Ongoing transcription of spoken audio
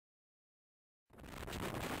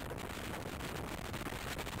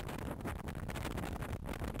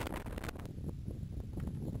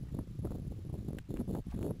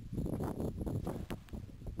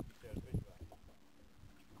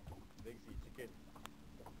it.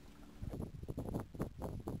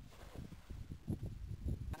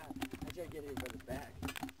 I tried to get him by the back.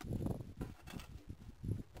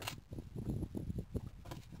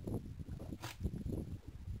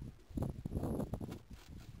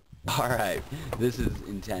 Alright, this is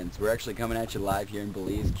intense. We're actually coming at you live here in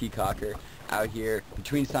Belize, Key Cocker, out here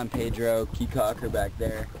between San Pedro, Key Cocker back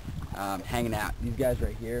there, hanging out. These guys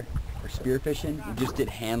right here are spearfishing. We just did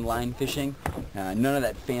hand line fishing. None of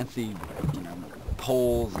that fancy,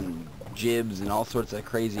 poles and jibs and all sorts of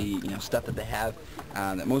crazy, stuff that they have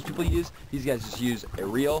that most people use. These guys just use a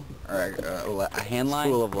reel or a hand line.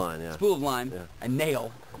 Spool of line, yeah. Spool of line, yeah. A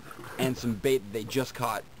nail, and some bait that they just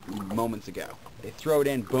caught moments ago. They throw it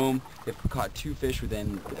in, boom. They've caught 2 fish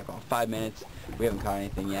within about 5 minutes. We haven't caught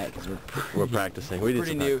anything yet because we're practicing. We're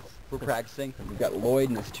pretty new. We're practicing. We've got Lloyd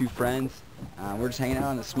and his 2 friends. We're just hanging out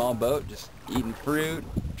on a small boat, just eating fruit,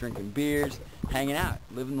 drinking beers, hanging out,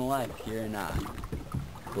 living the life here in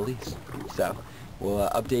Belize. So we'll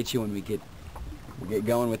update you when we get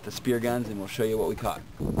going with the spear guns, and we'll show you what we caught.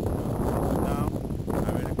 Now, I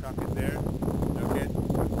already caught it there. Look it.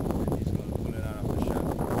 And he's going to pull it out of the shell.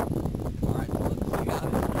 Alright, let's see how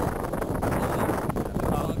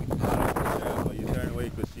But you turn away,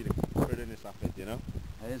 you could see the prettiness of it,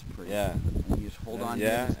 That is pretty. Yeah. And you just hold on to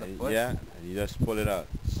just the foot. Yeah, and you just pull it out.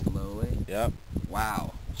 Slowly. Yep.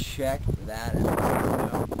 Wow. Check that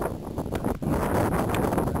out.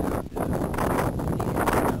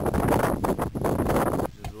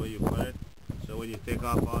 This is where you put it. So when you take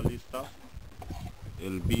off all this stuff,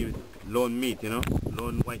 it'll be lone meat,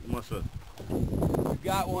 lone white muscle. We've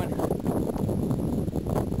got one.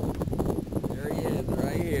 There he is,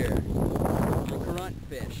 right here. The grunt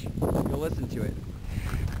fish. Go listen to it.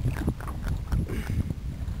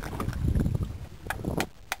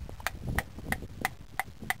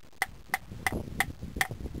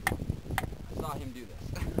 I saw him do this.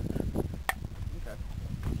 Okay.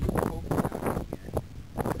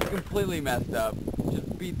 Completely messed up.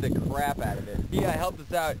 Just beat the crap out of it. Yeah, helped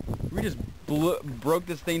us out. We just broke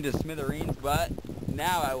this thing to smithereens, but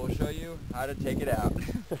now I will show you how to take it out.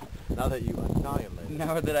 Now that you annihilated it.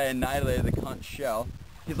 Now that I annihilated the conch shell.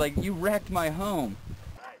 He's like, you wrecked my home.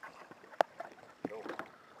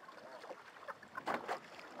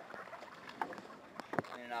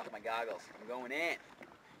 Cleaning off my goggles. I'm going in.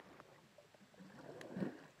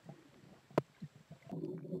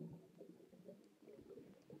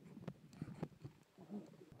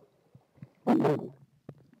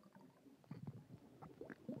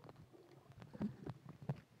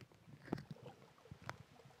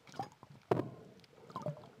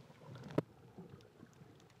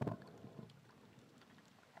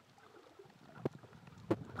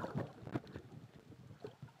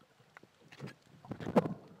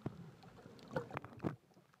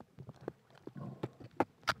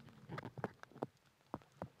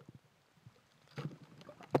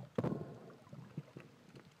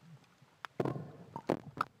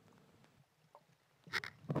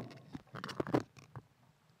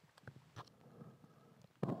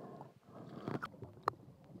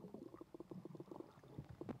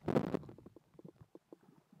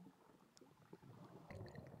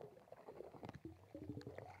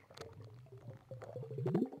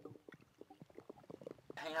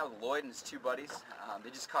 Hanging out with Lloyd and his 2 buddies. They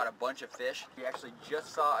just caught a bunch of fish. He actually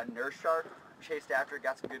just saw a nurse shark, chased after it,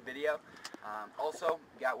 got some good video. Also,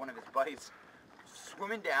 got one of his buddies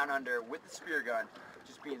swimming down under with the spear gun,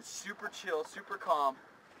 just being super chill, super calm,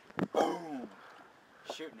 boom,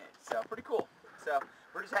 shooting it. So pretty cool. So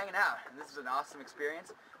we're just hanging out, and this is an awesome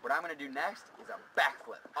experience. What I'm going to do next is a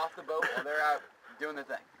backflip off the boat while they're out doing their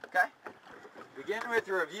thing. Okay? Begin with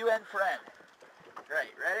review and friend.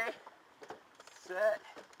 Great. Ready? Set.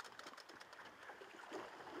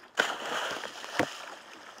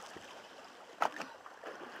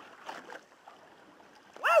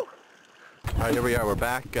 Woo! All right, here we are. We're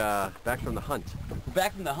back from the hunt. We're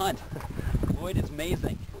back from the hunt. Lloyd is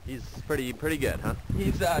amazing. He's pretty good, huh?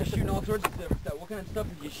 He's shooting all sorts of different stuff. What kind of stuff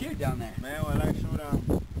did you shoot down there? Man, well, I shoot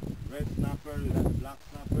red snapper, we got the black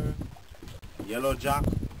snapper, yellow jack,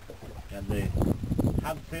 got the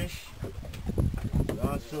hagfish. We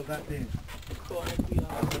also got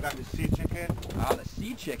the sea chicken. Ah, the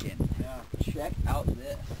sea chicken. Yeah. Check out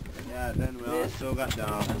this. Yeah, then we also got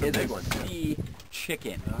the big one. Sea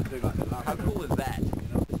chicken. How How cool is that?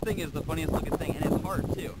 This thing is the funniest looking thing, and it's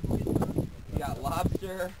hard too. You got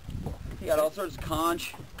lobster. You got all sorts of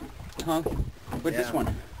conch, conch. What's this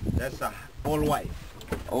one? That's a old wife.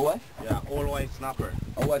 Old wife? Yeah, old wife snapper.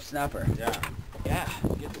 Old wife snapper. Yeah. Yeah,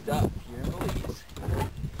 good stuff. Here in Belize.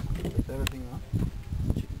 Is everything off?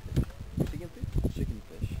 Chicken fish. Chicken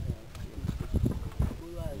fish.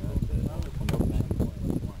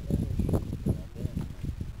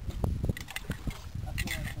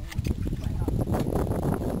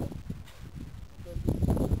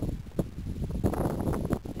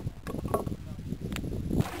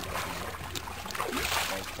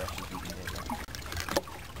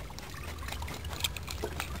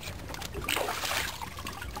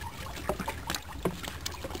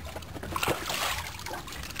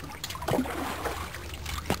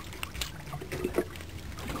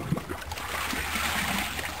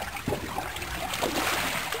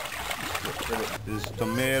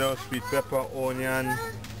 tomato, sweet pepper, onion,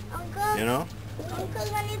 you know.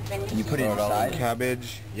 And you put it inside?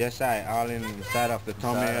 Cabbage. Yes, all inside of the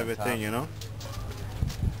tummy, everything, you know.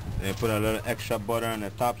 Then put a little extra butter on the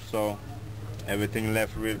top so everything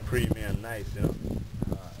left real creamy and nice, you know.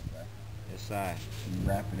 Okay. Yes, I.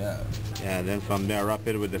 Wrap it up. Yeah, then from there wrap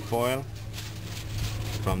it with the foil.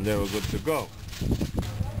 From there we're good to go.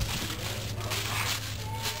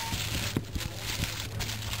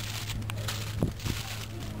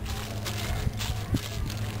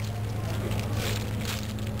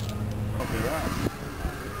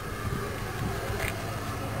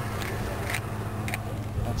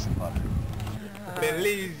 That's some butter.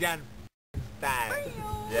 Belizean Style.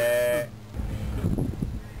 Yeah.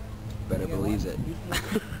 Better believe it.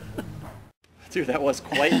 Dude, that was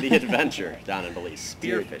quite the adventure down in Belize.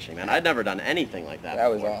 Spearfishing, man. I'd never done anything like that That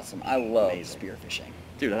was before. awesome. I love Amazing. spearfishing.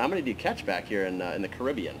 Dude, how many do you catch back here in the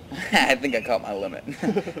Caribbean? I think I caught my limit.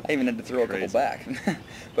 I even had to throw a couple Crazy. back.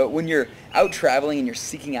 But when you're out traveling and you're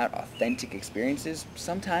seeking out authentic experiences,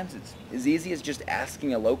 sometimes it's as easy as just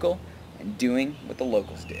asking a local and doing what the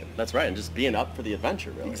locals do. That's right, and just being up for the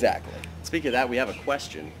adventure, really. Exactly. Speaking of that, we have a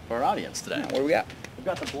question for our audience today. What do we got? We've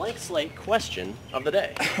got the blank slate question of the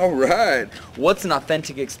day. All right. What's an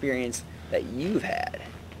authentic experience that you've had?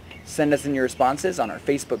 Send us in your responses on our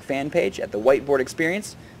Facebook fan page at The Whiteboard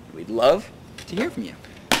Experience. We'd love to hear from you.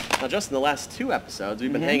 Now, just in the last 2 episodes,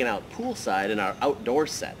 we've been hanging out poolside in our outdoor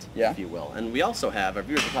set, Yeah. if you will. And we also have, our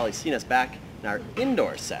viewers have probably seen us back in our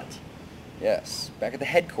indoor set. Yes, back at the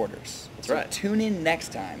headquarters. That's So right. tune in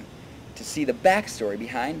next time to see the backstory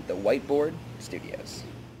behind the Whiteboard Studios.